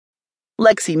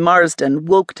Lexi Marsden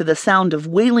woke to the sound of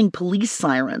wailing police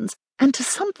sirens and to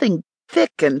something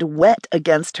thick and wet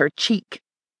against her cheek.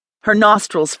 Her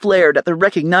nostrils flared at the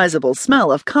recognizable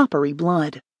smell of coppery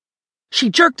blood. She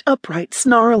jerked upright,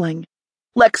 snarling.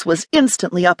 Lex was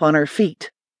instantly up on her feet.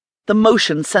 The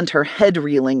motion sent her head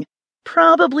reeling,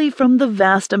 probably from the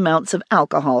vast amounts of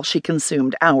alcohol she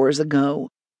consumed hours ago.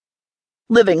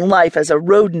 Living life as a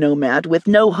road nomad with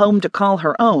no home to call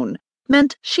her own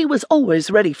meant she was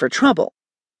always ready for trouble.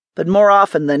 But more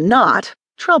often than not,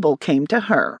 trouble came to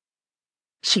her.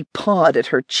 She pawed at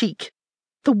her cheek.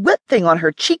 The wet thing on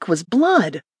her cheek was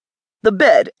blood. The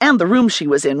bed and the room she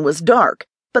was in was dark,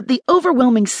 but the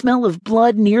overwhelming smell of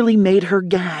blood nearly made her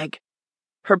gag.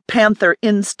 Her panther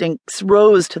instincts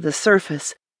rose to the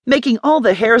surface, making all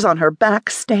the hairs on her back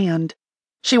stand.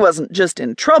 She wasn't just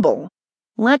in trouble.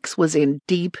 Lex was in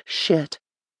deep shit.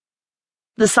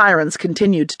 The sirens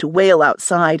continued to wail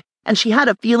outside, and she had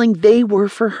a feeling they were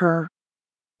for her.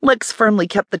 Lex firmly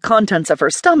kept the contents of her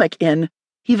stomach in,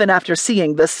 even after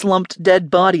seeing the slumped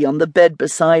dead body on the bed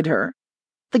beside her.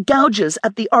 The gouges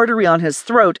at the artery on his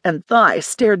throat and thigh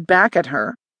stared back at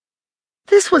her.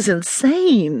 This was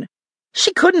insane.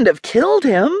 She couldn't have killed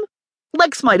him.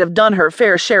 Lex might have done her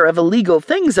fair share of illegal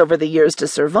things over the years to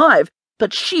survive,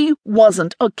 but she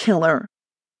wasn't a killer.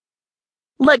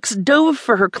 Lex dove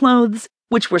for her clothes,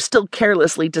 which were still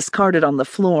carelessly discarded on the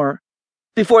floor.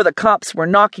 Before the cops were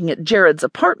knocking at Jared's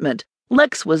apartment,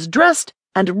 Lex was dressed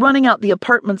and running out the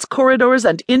apartment's corridors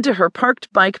and into her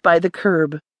parked bike by the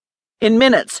curb. In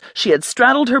minutes, she had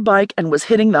straddled her bike and was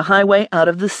hitting the highway out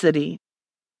of the city.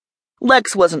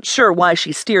 Lex wasn't sure why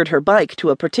she steered her bike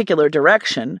to a particular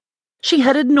direction. She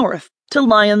headed north, to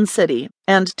Lion City,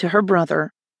 and to her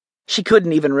brother. She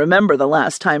couldn't even remember the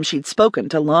last time she'd spoken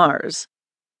to Lars.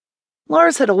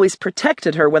 Lars had always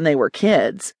protected her when they were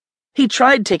kids. He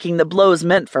tried taking the blows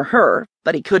meant for her,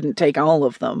 but he couldn't take all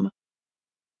of them.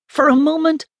 For a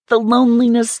moment, the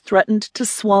loneliness threatened to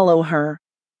swallow her.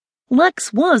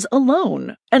 Lex was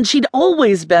alone, and she'd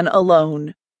always been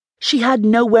alone. She had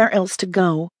nowhere else to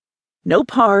go. No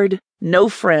pard, no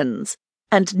friends,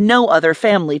 and no other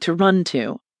family to run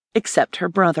to, except her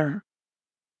brother.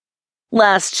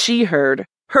 Last she heard,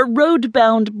 her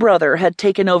road-bound brother had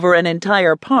taken over an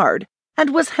entire pard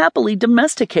and was happily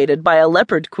domesticated by a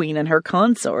leopard queen and her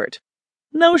consort.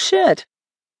 No shit.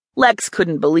 Lex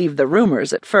couldn't believe the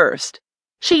rumors at first.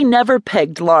 She never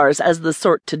pegged Lars as the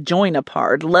sort to join a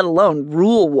pard, let alone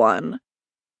rule one.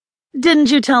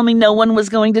 "Didn't you tell me no one was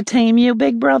going to tame you,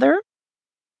 big brother?"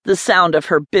 The sound of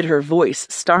her bitter voice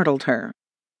startled her.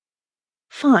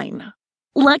 Fine.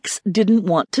 Lex didn't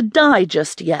want to die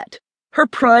just yet. Her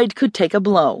pride could take a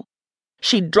blow.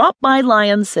 She'd drop by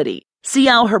Lion City, see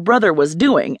how her brother was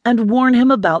doing, and warn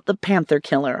him about the panther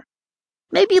killer.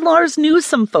 Maybe Lars knew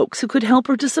some folks who could help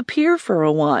her disappear for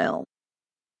a while.